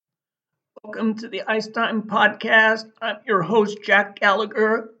Welcome to the Ice Time Podcast. I'm your host, Jack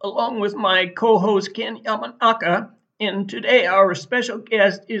Gallagher, along with my co host, Ken Yamanaka. And today, our special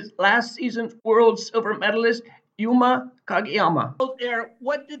guest is last season's world silver medalist, Yuma Kageyama. There,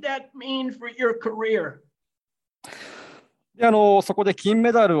 what did that mean for your career? でそこで金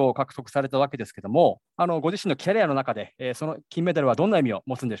メダルを獲得されたわけですけども、ご自身のキャリアの中で、その金メダルはどんな意味を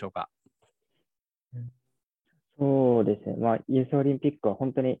持つんでしょうか。そうですね、ユースオリンピックは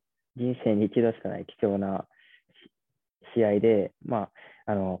本当に人生に一度しかない貴重な試合で、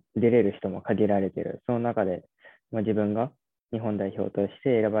出れる人も限られている。その中で、自分が日本代表とし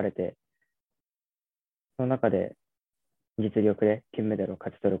て選ばれて、その中で実力で金メダルを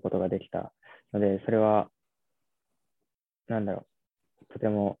勝ち取ることができたので、それは、とて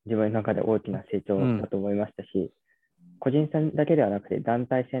も自分の中で大きな成長だと思いましたし、個人戦だけではなくて団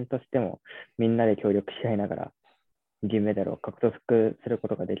体戦としてもみんなで協力し合いながら銀メダルを獲得するこ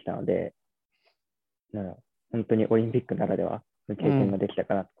とができたので、本当にオリンピックならではの経験ができた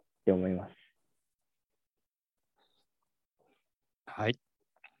かなって思います。はい。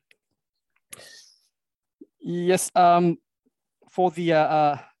Yes, for the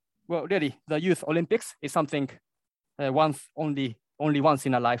well, really, the Youth Olympics is something only once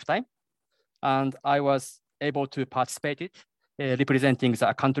in a lifetime, and I was able to participate it, representing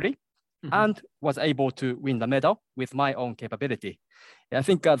the country, and was able to win the medal with my own capability. I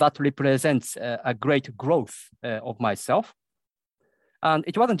think that represents a great growth of myself. And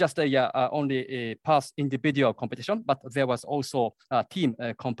it wasn't just only a past individual competition, but there was also a team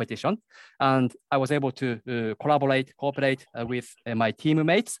competition. And I was able to cooperate with my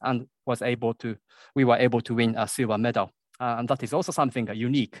teammates, and we were able to win a silver medal. And that is also something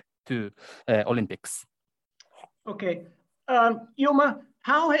unique to Olympics. Okay. Yuma,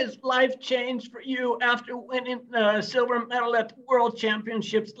 how has life changed for you after winning the silver medal at the World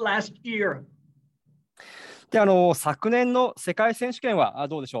Championships last year? で昨年の世界選手権は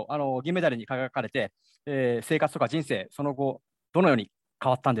どうでしょう。銀メダルに輝かれて、生活とか人生、その後、どのように変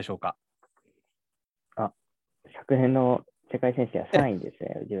わったんでしょうか。昨年の世界選手権は3位です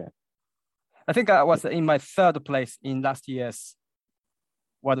ね、自分。I think I was in my third place in last year's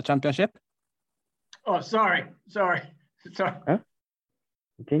World Championship. Oh, sorry.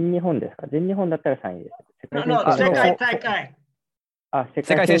 全日本ですか？全日本だったら3位です。世界大会。世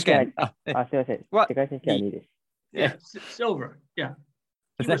界選手権。すみません。世界選手権は2位です。Silver. Yeah.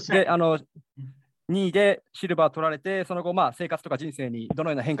 ですね。で、2位でシルバー取られて、その後、生活とか人生にどの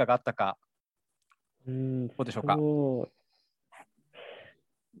ような変化があったか、どうでしょうか。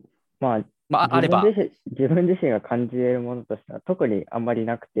あれば。自分自身が感じるものとしては、特にあんまり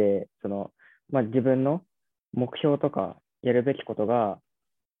なくて、自分の目標とかやるべきことが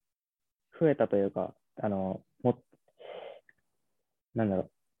増えたというか、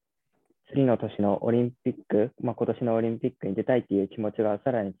次の年のオリンピック、今年のオリンピックに出たいっていう気持ちが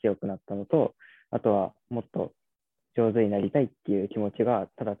さらに強くなったのと、あとはもっと上手になりたいっていう気持ちが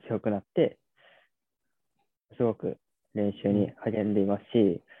ただ強くなって、すごく練習に励んでいます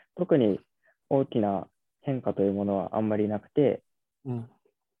し、特に大きな変化というものはあんまりなくて、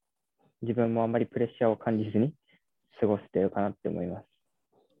自分もあんまりプレッシャーを感じずに過ごせているかなって思います。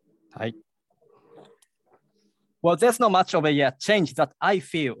はい。Well, there's not much of a change that I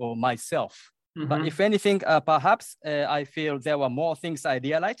feel myself. But if anything, perhaps I feel there were more things I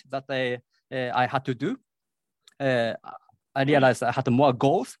realized that I had to do. I realized I had more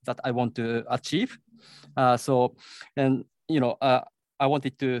goals that I want to achieve. I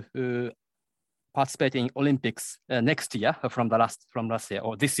wanted to participate in Olympics next year from last year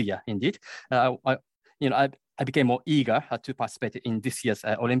or this year indeed. I became more eager to participate in this year's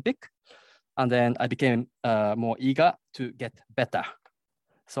Olympic. And then I became more eager to get better.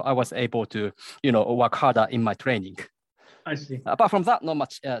 So I was able to, work harder in my training. I see. Apart from that, not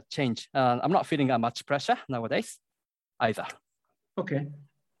much change. I'm not feeling much pressure nowadays either. Okay.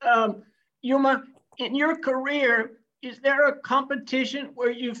 Yuma, in your career, is there a competition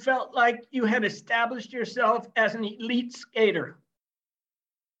where you felt like you had established yourself as an elite skater?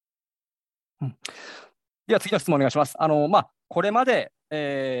 では次の質問お願いします。これまで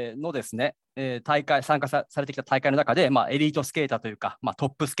のですね、参加されてきた大会の中で、エリートスケーターというか、トッ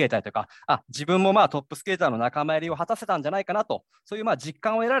プスケーターというか、自分もトップスケーターの仲間入りを果たせたんじゃないかなと、そういう実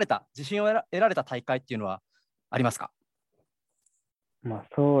感を得られた、自信を得られた大会っていうのはありますか？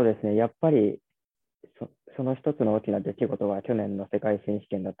そうですね、やっぱりその一つの大きな出来事が去年の世界選手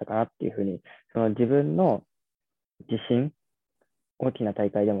権だったかなっていうふうに、自分の自信、大きな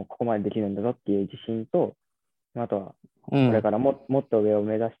大会でもここまでできるんだぞっていう自信と、あとはこれからもっと上を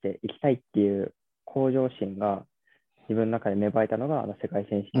目指していきたいっていう向上心が自分の中で芽生えたのが世界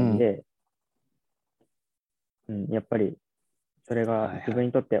選手権で、やっぱりそれが自分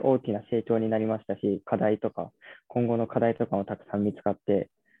にとって大きな成長になりましたし、課題とか、今後の課題とかもたくさん見つかって、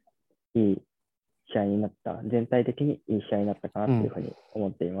いい試合になった、全体的にいい試合になったかなというふうに思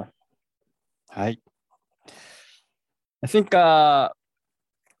っています。はい。I think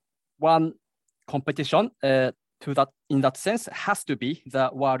one competition in that sense has to be the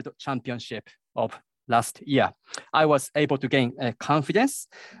World Championship of last year. I was able to gain confidence,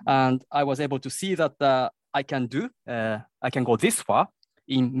 and I was able to see that I can go this far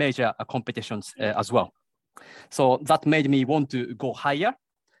in major competitions as well. So that made me want to go higher.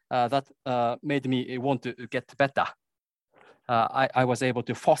 That made me want to get better. I was able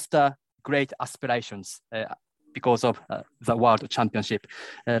to foster great aspirations because of the World Championship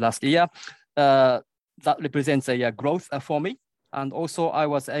last year. That represents a growth for me. And also I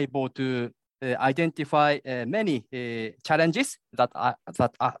was able to identify many challenges that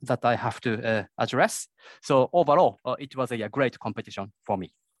I have to address. So overall, it was a great competition for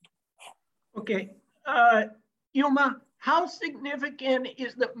me. Okay. Yuma, how significant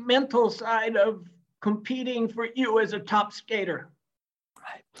is the mental side of competing for you as a top skater?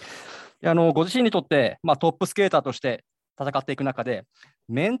 ご自身にとって、トップスケーターとして戦っていく中で、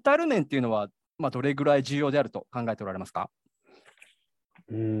メンタル面っていうのは、どれぐらい重要であると考えておられますか？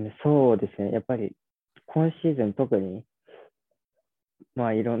そうですね。やっぱり今シーズン特に、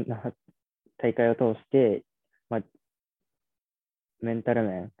いろんな大会を通して、メンタル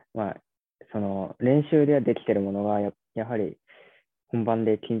面、その練習ではできているものがやはり本番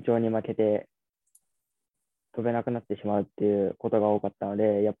で緊張に負けて飛べなくなってしまうっていうことが多かったの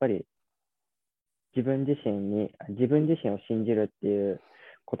で、やっぱり自分自身を信じるっていう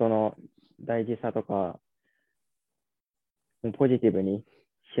ことの大事さとか、ポジティブに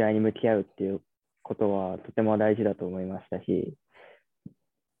試合に向き合うっていうことはとても大事だと思いましたし、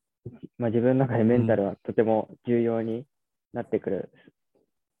自分の中でメンタルはとても重要になってくる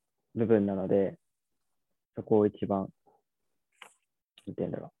部分なので、そこを一番、と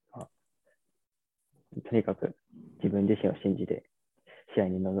にかく自分自身を信じて試合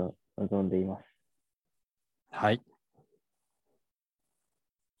に臨んでいます。はい。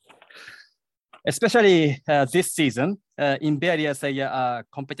Especially this season, in various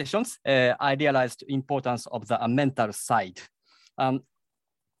competitions, I realized the importance of the mental side.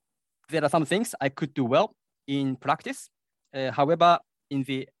 There are some things I could do well in practice. However, in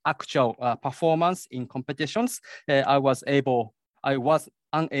the actual performance in competitions, I was unable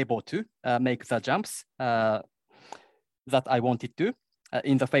to make the jumps that I wanted to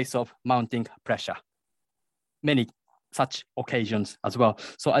in the face of mounting pressure. Many such occasions as well.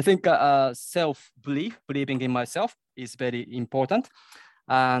 So I think believing in myself is very important.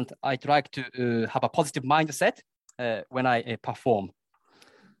 And I try to have a positive mindset when I perform.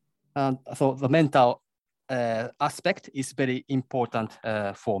 And so the mental aspect is very important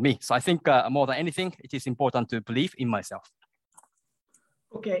for me. So I think more than anything, it is important to believe in myself.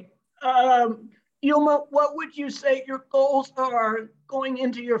 Okay. Yuma, what would you say your goals are going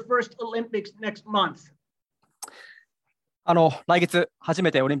into your first Olympics next month? 来月初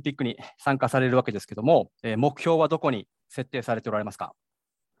めてオリンピックに参加されるわけですけども、目標はどこに設定されておられますか？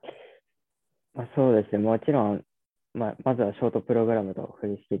そうですね。もちろん、まずはショートプログラムとフ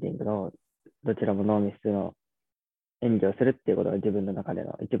リースケーティングのどちらもノーミスの演技をするっていうことが自分の中で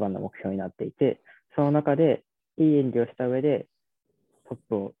の一番の目標になっていて、その中でいい演技をした上でトッ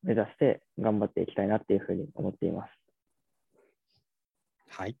プを目指して頑張っていきたいなっていうふうに思っています。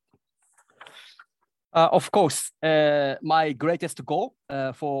はい。Of course, my greatest goal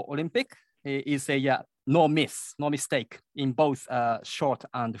for Olympic is a no mistake in both short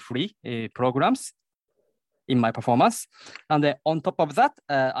and free programs in my performance. And on top of that,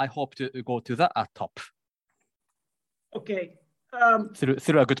 I hope to go to the top. Okay.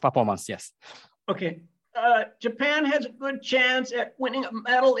 Through a good performance, yes. Okay. Japan has a good chance at winning a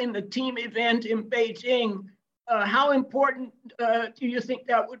medal in the team event in Beijing. How important do you think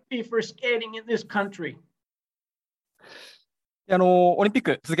that would be for skating in this country? オリンピッ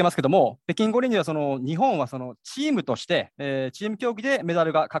ク続けますけども、北京五輪には日本はチームとして、チーム競技でメダ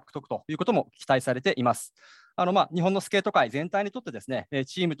ルが獲得ということも期待されています。日本のスケート界全体にとってですね、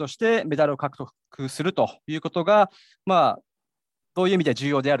チームとしてメダルを獲得するということが、どういう意味で重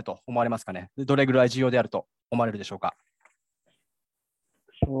要であると思われますかね。どれぐらい重要であると思われるでしょうか。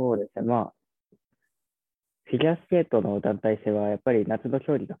そうですね。フィギュアスケートの団体戦はやっぱり夏の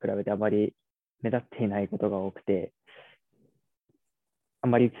競技と比べてあまり目立っていないことが多くて、あ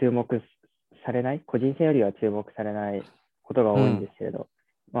まり注目されない、個人戦よりは注目されないことが多いんですけれど、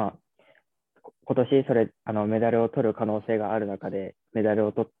今年メダルを取る可能性がある中でメダル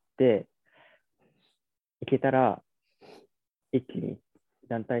を取って、いけたら、一気に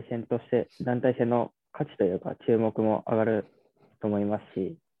団体戦の価値というか注目も上がると思います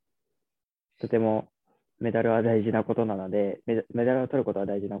し、とてもメダルは大事なことなので、メダルを取ることは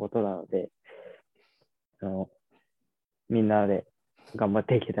大事なことなので、みんなで頑張っ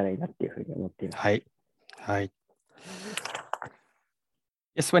ていけたらいいなっていうふうに思っています。はい。はい。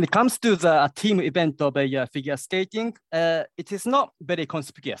Yes, when it comes to the team event of figure skating, it is not very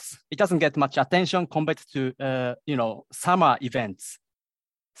conspicuous. It doesn't get much attention compared to, summer events,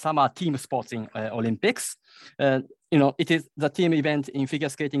 summer team sports in Olympics. It is the team event in figure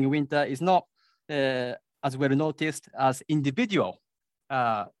skating in winter is not as well noticed as individual,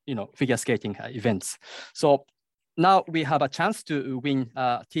 figure skating events. So now we have a chance to win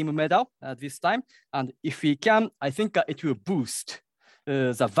a team medal this time. And if we can, I think it will boost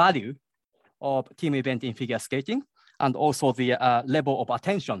the value of team event in figure skating and also the level of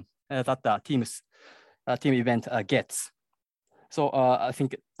attention that the team event gets. So I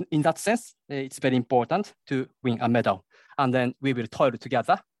think in that sense, it's very important to win a medal. And then we will toil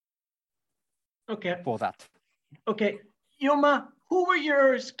together for that. Okay. Yuma, who were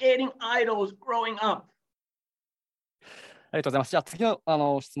your skating idols growing up? ありがとうございます。じゃあ次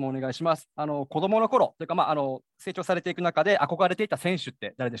の質問お願いします。子供の頃というか、成長されていく中で憧れていた選手っ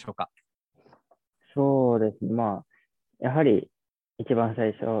て誰でしょうか？そうですね。やはり一番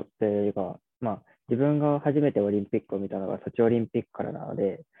最初というか、自分が初めてオリンピックを見たのがソチオリンピックからなの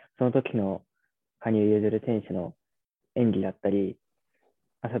で、その時の羽生結弦選手の演技だったり、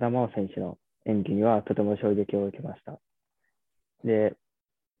浅田真央選手の演技にはとても衝撃を受けました。で、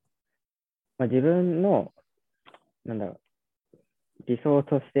自分の、理想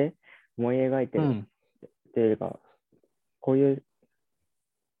として思い描いてるというか、こういう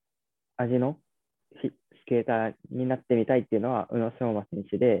味のスケーターになってみたいっていうのは宇野昌磨選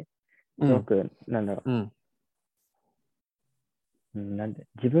手で、すごく、自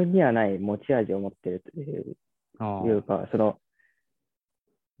分にはない持ち味を持っているというか、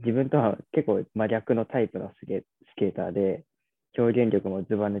自分とは結構真逆のタイプのスケーターで、表現力も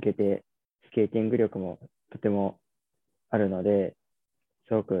ずば抜けて、スケーティング力もとてもあるので、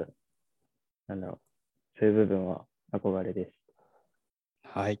すごく、そういう部分は憧れです。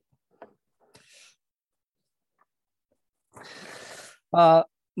はい。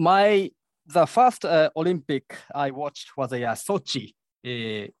The first Olympic I watched was a Sochi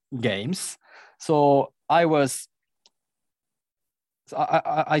games. So I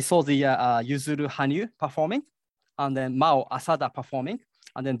saw the Yuzuru Hanyu performing, and then Mao Asada performing,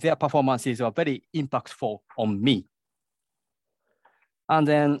 and then their performances were very impactful on me. And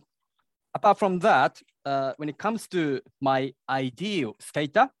then apart from that, when it comes to my ideal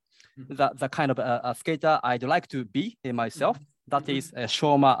skater, the kind of a skater I'd like to be myself, that is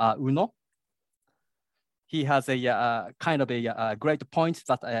Shoma Uno. He has a kind of a great point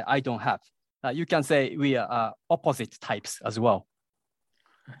that I don't have. You can say we are opposite types as well.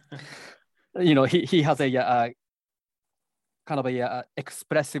 He has a kind of a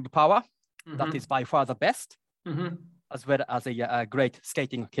expressive power that is by far the best, as well as a great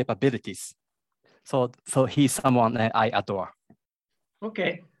skating capabilities. So he's someone I adore.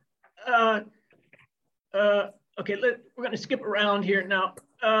 Okay. Okay, we're going to skip around here now.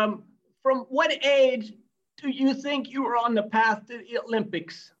 From what age do you think you were on the path to the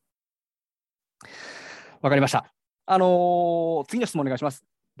Olympics? わかりました。次の質問お願いします。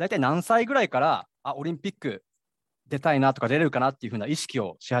大体何歳ぐらいからオリンピック出たいなとか出れるかなっていうふうな意識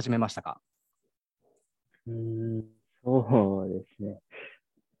をし始めましたか？そうですね。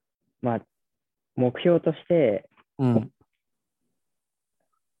目標として、ち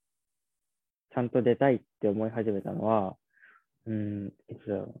ゃんと出たいって思い始めたのは、いつ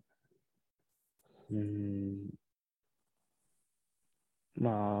だろう。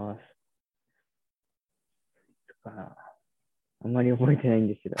あんまり覚えてないん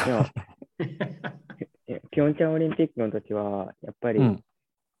ですけど、でも、ピョンチャンオリンピックの時は、やっぱり、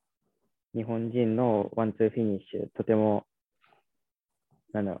日本人のワンツーフィニッシュ、とても、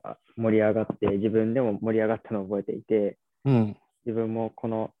盛り上がって、自分でも盛り上がったのを覚えていて、自分もこ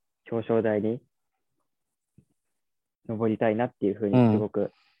の表彰台に登りたいなっていうふうにすご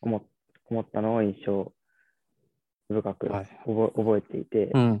く思ったのを印象深く覚えてい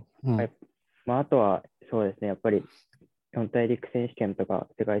て、あとはそうですね、やっぱり四大陸選手権とか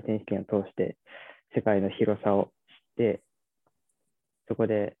世界選手権を通して世界の広さを知って、そこ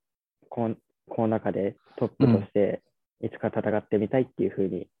でこの中でトップとしていつか戦ってみたいっていうふう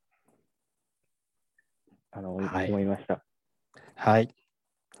に、思いました。はい。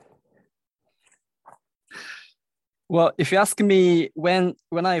Well, if you ask me when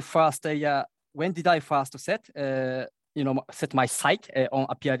I first when did I first set set my sight on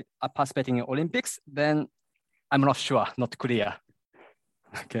participating in Olympics? Then I'm not sure, not clear.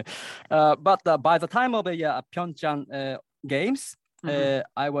 Okay, but by the time of the Pyeongchang Games,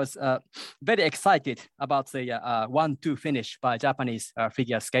 I was very excited about the 1-2 finish by Japanese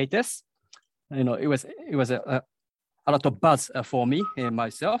figure skaters. It was a lot of buzz for me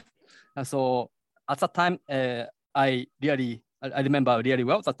myself. So at that time, I remember really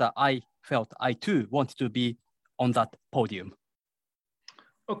well that I felt I too wanted to be on that podium.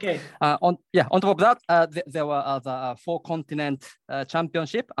 Okay. On top of that, there were the 4-continent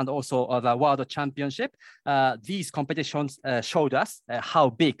championship and also the world championship. These competitions showed us how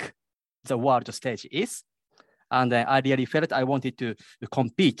big the world stage is. And I really felt I wanted to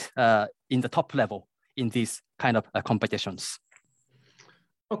compete in the top level in these kind of competitions.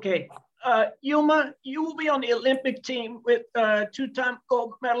 Okay. Yuma, you will be on the Olympic team with 2-time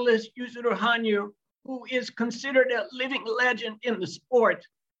gold medalist Yuzuru Hanyu, who is considered a living legend in the sport.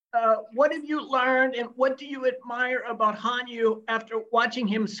 What have you learned and what do you admire about Hanyu after watching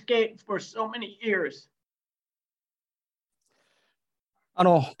him skate for so many years?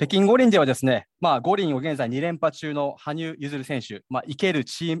 北京五輪ではですね、五輪を現在2連覇中の羽生結弦選手、生け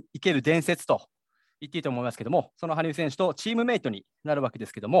る伝説と言っていいと思いますけども、その羽生選手とチームメイトになるわけで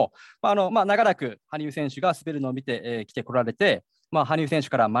すけども、長らく羽生選手が滑るのを見てきてこられて、羽生選手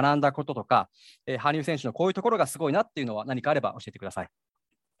から学んだこととか、羽生選手のこういうところがすごいなっていうのは何かあれば教えてください。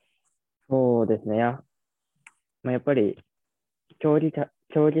そうですね。やっぱり競技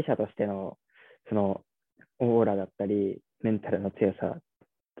者としてのそのオーラだったり、メンタルの強さだ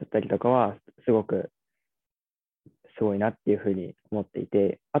ったりとかはすごくすごいなっていうふうに思ってい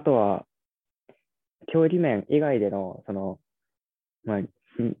て、あとは競技面以外でのその、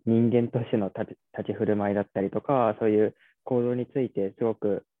人間としての立ち振る舞いだったりとか、そういう行動についてすご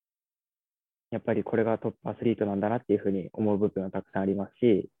くやっぱりこれがトップアスリートなんだなっていうふうに思う部分はたくさんあります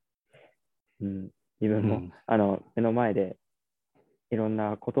し、自分も、目の前でいろん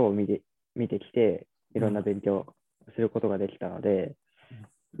なことを見てきて、いろんな勉強することができたので、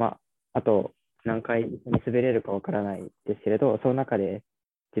あと何回滑れるかわからないですけれど、その中で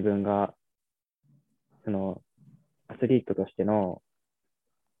自分がそのアスリートとしての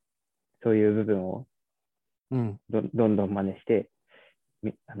そういう部分をどんどん真似して、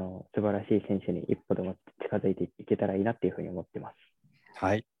素晴らしい選手に一歩でも近づいていけたらいいなっていうふうに思ってます。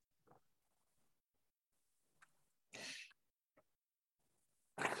はい。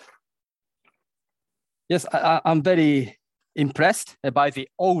Yes, I'm very impressed by the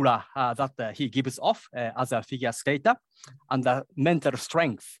aura that he gives off as a figure skater, and the mental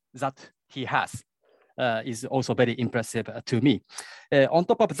strength that he has is also very impressive to me. On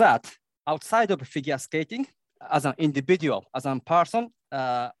top of that, outside of figure skating, as an individual, as a person,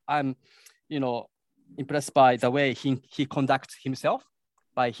 I'm, impressed by the way he conducts himself,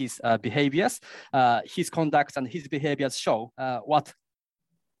 by his behaviors. His conduct and his behaviors show what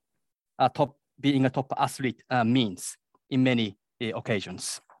being a top athlete means in many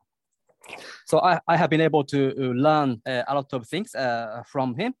occasions. So I have been able to learn a lot of things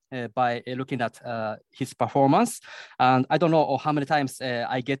from him by looking at his performance. And I don't know how many times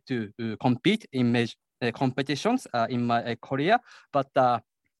I get to compete in competitions in my career, but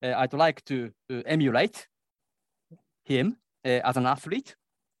I'd like to emulate him as an athlete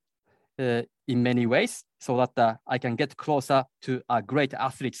in many ways so that I can get closer to a great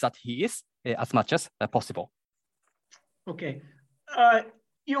athlete that he is as much as possible. Okay.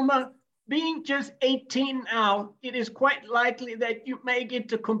 Yuma, being just 18 now, it is quite likely that you may get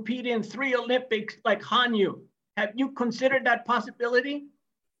to compete in 3 Olympics like Hanyu. Have you considered that possibility?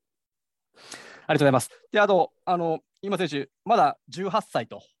 ありがとうございます。で、今選手、まだ18歳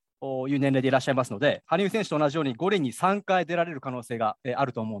という年齢でいらっしゃいますので、羽生選手と同じように五輪に3回出られる可能性があ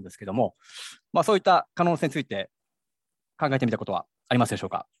ると思うんですけども、そういった可能性について考えてみたことはありますでしょう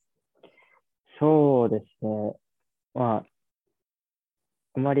か？そうですね。あ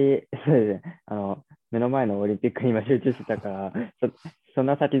まりそうですね、目の前のオリンピックに今集中してたからそん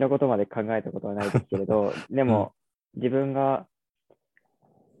な先のことまで考えたことはないですけれど、でも、自分が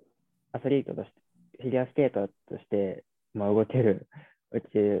アスリートとして、フィギュアスケーターとして、動けるうち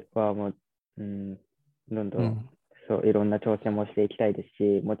はもう、どんどん、そういろんな挑戦もしていきたいです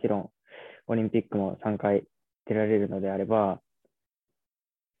し、もちろんオリンピックも3回出られるのであれば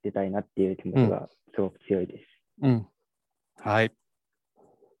出たいなっていう気持ちがすごく強いです。はい。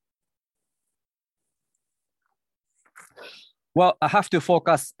Well, I have to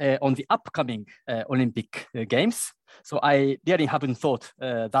focus on the upcoming Olympic Games. So I really haven't thought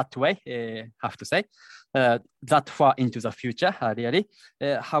that way, have to say, that far into the future, really.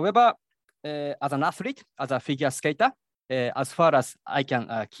 However, as an athlete, as a figure skater, as far as I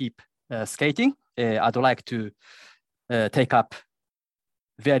can keep skating, I'd like to take up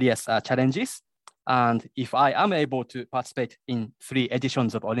various challenges. And if I am able to participate in 3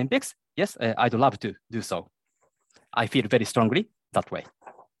 editions of Olympics, yes, I'd love to do so. I feel very strongly that way.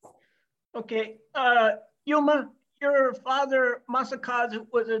 Okay, Yuma, your father, Masakazu,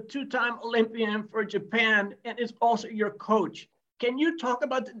 was a 2-time Olympian for Japan and is also your coach. Can you talk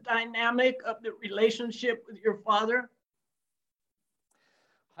about the dynamic of the relationship with your father?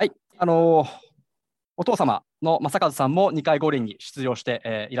 はい、お父様の正和さんも2回五輪に出場し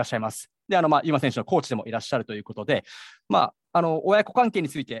て、いらっしゃいます。で、ユマ選手のコーチでもいらっしゃるということで、親子関係に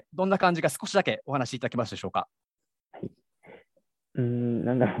ついてどんな感じか少しだけお話しいただけますでしょうか。はい、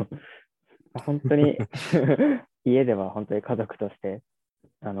なんだろう、本当に家では本当に家族として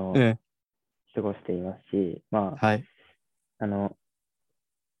過ごしていますし、はい、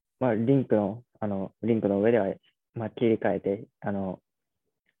リンクの上では、切り替えて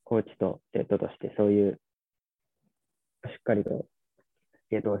コーチと生徒としてそういうしっかりとス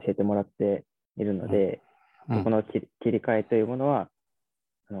ケートを教えてもらっているので、そこの切り替えというものは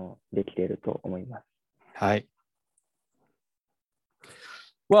できていると思います。はい。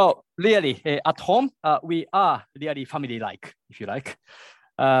Well, really, at home, we are really family-like, if you like.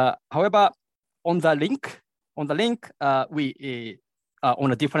 However, on the link, we are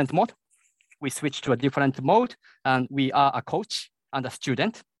on a different mode. We switch to a different mode, and we are a coach and a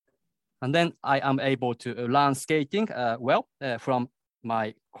student. And then I am able to learn skating well from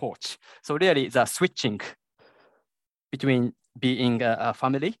my coach. So really, the switching between being a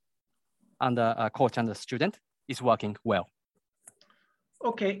family and a coach and a student is working well.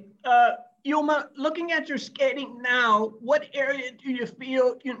 Okay, Yuma, looking at your skating now, what area do you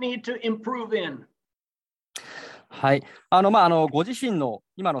feel you need to improve in? はい、ご自身の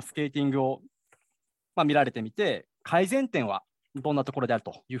今のスケーティングを、見られてみて、改善点はどんなところである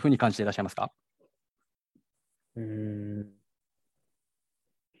というふうに感じていらっしゃいますか？スケ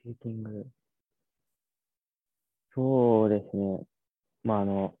ーティング。そうですね。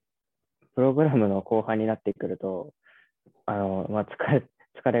プログラムの後半になってくると、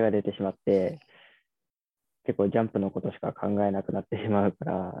疲れが出てしまって、結構ジャンプのことしか考えなくなってしまうか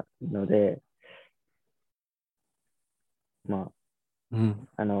らので、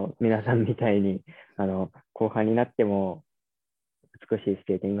皆さんみたいに後半になっても美しいス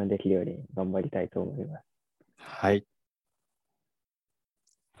ケーティングができるように頑張りたいと思います。はい。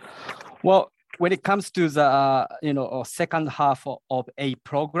Well, when it comes to the second half of a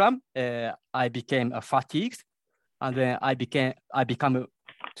program, I became fatigued, and then I become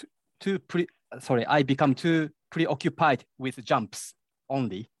too preoccupied with jumps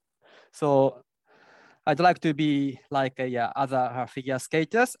only. So I'd like to be like other figure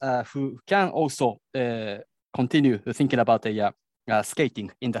skaters who can also continue thinking about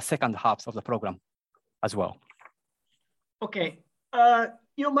skating in the second half of the program as well. Okay,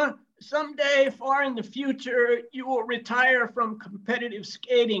 Yuma, someday far in the future, you will retire from competitive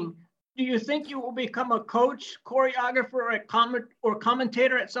skating. Do you think you will become a coach, choreographer, or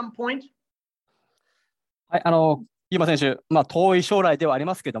commentator at some point? はい、ユーマ選手、遠い将来ではあり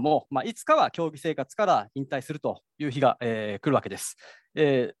ますけども、いつかは競技生活から引退するという日が、来るわけです。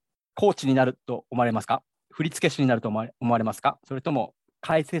コーチになると思われますか？振付師になると思われますか？それとも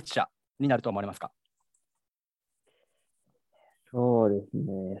解説者になると思われますか？そうです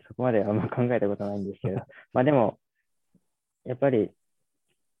ね。そこまであんま考えたことないんですけど、でも、やっぱり、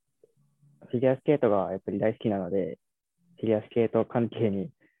フィギュアスケートがやっぱり大好きなので、フィギュアスケート関係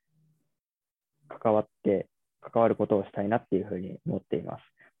に関わることをしたいなっていうふうに思っています。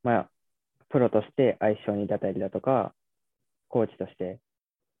プロとしてアイスショーに出たりだとか、コーチとして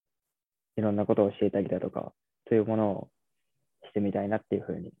いろんなことを教えたりだとか、そういうものをしてみたいなっていう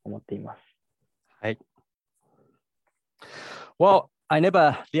ふうに思っています。はい。Well, I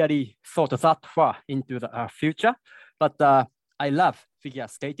never really thought that far into the future, but I love figure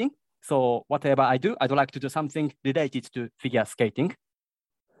skating. So whatever I do, I'd like to do something related to figure skating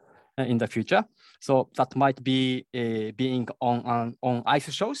in the future. So that might be being on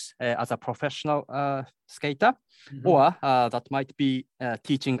ice shows as a professional skater, or that might be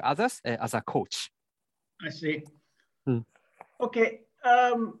teaching others as a coach. I see. Mm. Okay.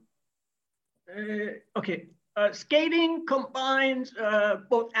 Okay. Skating combines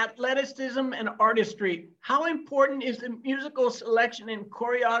both athleticism and artistry. How important is the musical selection and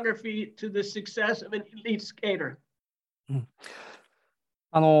choreography to the success of an elite skater?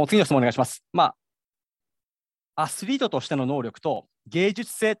 次の質問お願いします。アスリートとしての能力と芸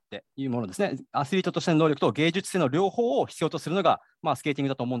術性っていうものですね。アスリートとしての能力と芸術性の両方を必要とするのが、スケーティング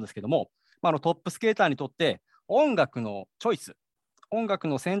だと思うんですけども、トップスケーターにとって音楽のチョイス、音楽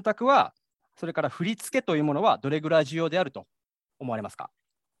の選択は、それから振り付けというものはどれぐらい重要であると思われますか？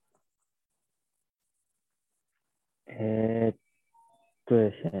です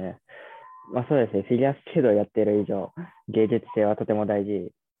ね。そうですね。フィギュアスケートをやっている以上、芸術性はとても大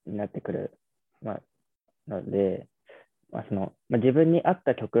事になってくる。ので、自分に合っ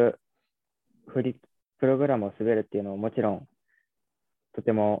た曲、プログラムを滑るっていうのはもちろんと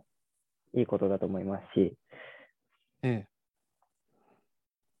てもいいことだと思いますし、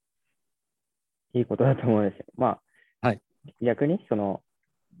いいことだと思うんですよ。はい、逆に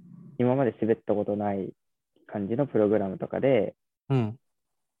今まで滑ったことない感じのプログラムとかで、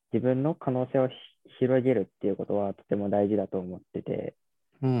自分の可能性を広げるっていうことはとても大事だと思ってて、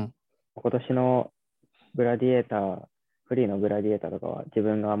今年のグラディエーター、フリーのグラディエーターとかは自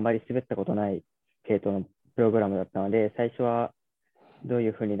分があんまり滑ったことない系統のプログラムだったので、最初はどうい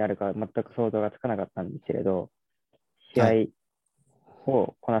う風になるか全く想像がつかなかったんですけれど、試合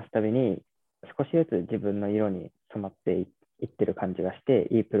をこなすたびに少しずつ自分の色に染まっていってる感じがして、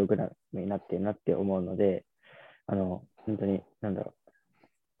いいプログラムになっているなって思うので、本当に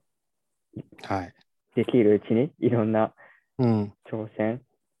できるうちにいろんな挑戦、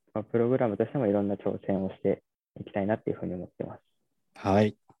プログラムとしてもいろんな挑戦をしていきたいなっていうふうに思ってます。は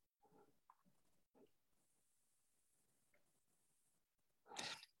い。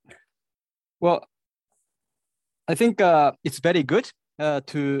Well, I think it's very good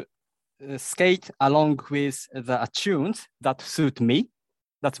to skate along with the tunes that suit me.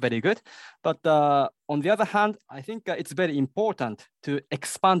 That's very good. But on the other hand, I think it's very important to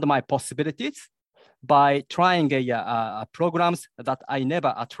expand my possibilities by trying programs that I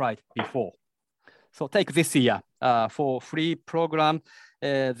never tried before. So take this year for free program.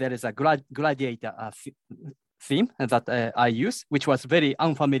 There is a gladiator theme that I use, which was very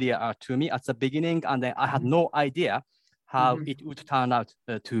unfamiliar to me at the beginning, and I had no idea how it would turn out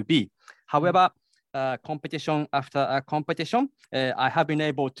to be. However, competition after competition, I have been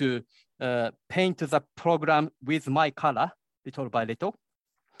able to paint the program with my color little by little.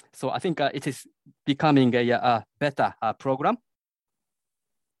 So I think it is becoming a better program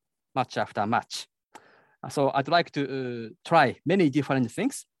match after match. So I'd like to try many different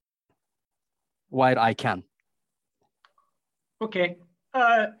things while I can. Okay.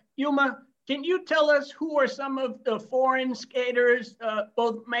 Yuma, can you tell us who are some of the foreign skaters,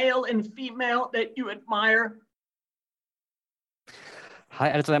 both male and female, that you admire? はい、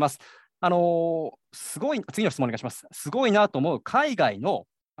ありがとうございます。次の質問お願いします。すごいなと思う海外の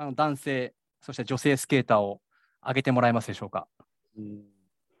男性、そして女性スケーターを挙げてもらえますでしょうか。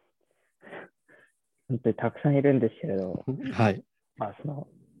本当にたくさんいるんですけれど、はい。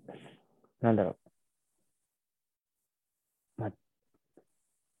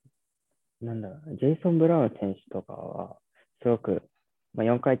ジェイソン・ブラウン選手とかは、すごく、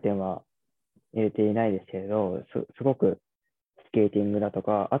4回転は入れていないですけれど、すごくスケーティングだと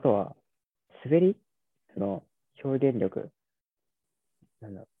か、あとは滑り、表現力、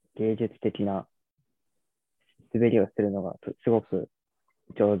芸術的な滑りをするのがすごく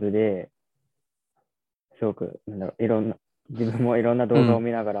上手で、すごく、自分もいろんな動画を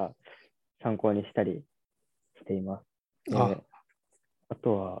見ながら参考にしたりしています。あ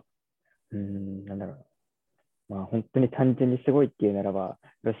とは、本当に単純にすごいっていうならば、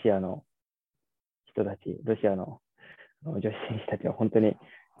ロシアの女子選手たちは本当に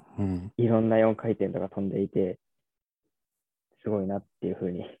いろんな4回転とか飛んでいて、すごいなっていうふ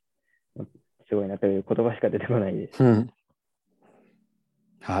うに、すごいなという言葉しか出てこないです。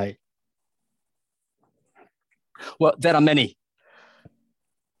はい。Well, there are many.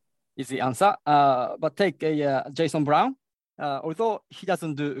 Is the answer. But take Jason Brown. Although he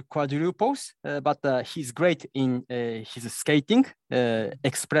doesn't do quadruples, but he's great in his skating,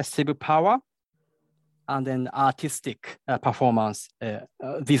 expressive power, and then artistic performance.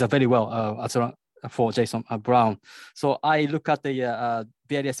 These are very well as well for Jason Brown. So I look at the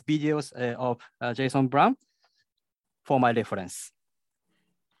various videos of Jason Brown for my reference.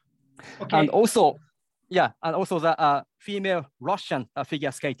 Okay. And also the female Russian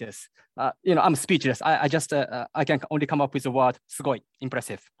figure skaters. I'm speechless. I can only come up with the word "sugoi,"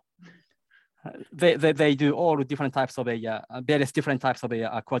 impressive. They do all different types of various different types of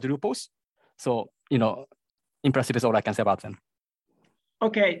quadruples. So impressive is all I can say about them.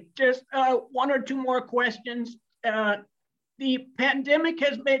 Okay, just one or two more questions. The pandemic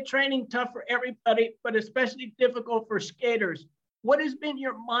has made training tough for everybody, but especially difficult for skaters. What has been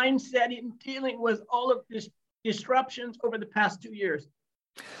your mindset in dealing with all of this disruptions over the past 2 years?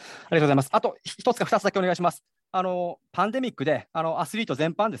 ありがとうございます。あと一つか二つだけお願いします。パンデミックでアスリート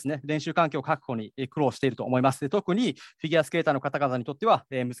全般ですね、練習環境確保に苦労していると思います。で特にフィギュアスケーターの方々にとっては、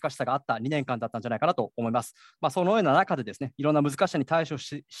難しさがあった2年間だったんじゃないかなと思います。そのような中でですね、いろんな難しさに対処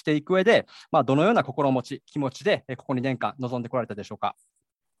していく上で、どのような心持ち、気持ちでここ2年間臨んでこられたでしょうか。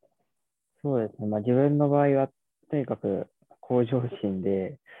そうですね。自分の場合は、とにかく向上心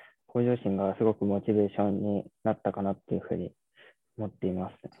がすごくモチベーションになったかなっていうふうに思っていま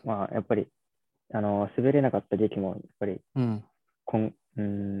す。やっぱり、滑れなかった時期も、やっぱり、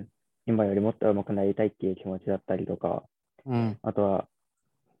今よりもっと上手くなりたいっていう気持ちだったりとか、あとは、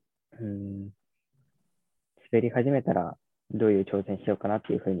滑り始めたらどういう挑戦しようかなっ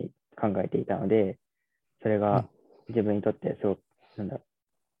ていうふうに考えていたので、それが自分にとってすごく、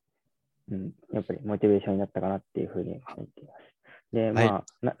やっぱりモチベーションになったかなっていうふうに思っています。で、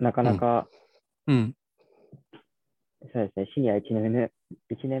なかなか、そうですね、シニア1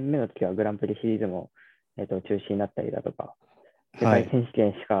年目の時はグランプリシリーズも、中止になったりだとか、世界選手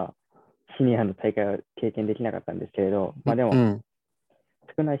権しかシニアの大会を経験できなかったんですけれど、でも、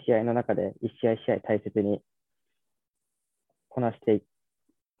少ない試合の中で一試合一試合大切にこなしていっ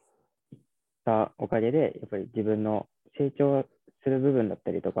たおかげで、やっぱり自分の成長する部分だっ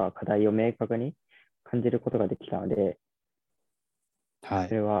たりとか、課題を明確に感じることができたので、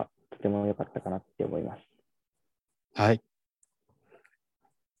それはとても良かったかなって思います。はい。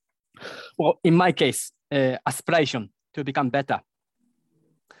Well, in my case, aspiration to become better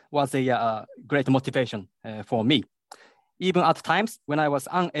was a great motivation for me. Even at times when I was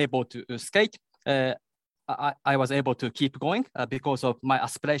unable to skate, I was able to keep going because of my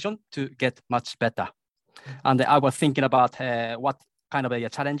aspiration to get much better. And I was thinking about what kind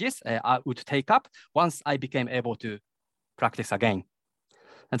of challenges I would take up once I became able to practice again.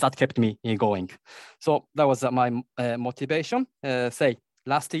 And that kept me going. So that was my motivation. Say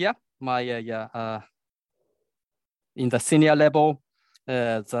last year, my in the senior level,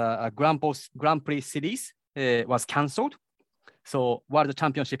 the Grand Prix series was cancelled. So World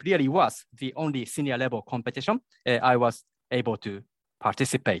Championship really was the only senior level competition I was able to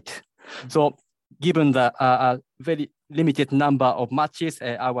participate. So given the very limited number of matches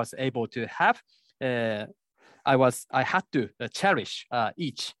I was able to have, I had to cherish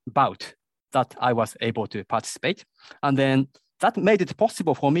each bout that I was able to participate. And then that made it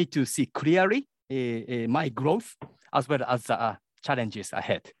possible for me to see clearly my growth as well as the challenges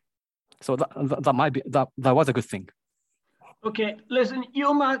ahead. So that was a good thing. Okay, listen,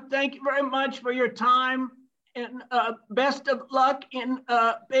 Yuma, thank you very much for your time, and best of luck in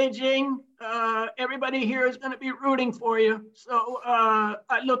Beijing. Everybody here is going to be rooting for you. So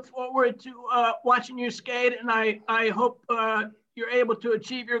I look forward to watching you skate, and I hope you're able to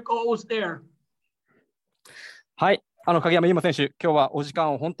achieve your goals there. はい。影山優真選手、今日はお時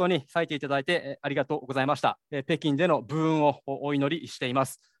間を本当に割いていただいてありがとうございました。北京での武運をお祈りしていま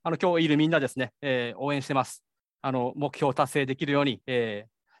す。今日いるみんなですね、応援してます。目標達成できるように、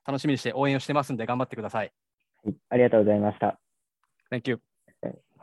楽しみにして応援をしてますんで頑張ってください。ありがとうございました。Thank you.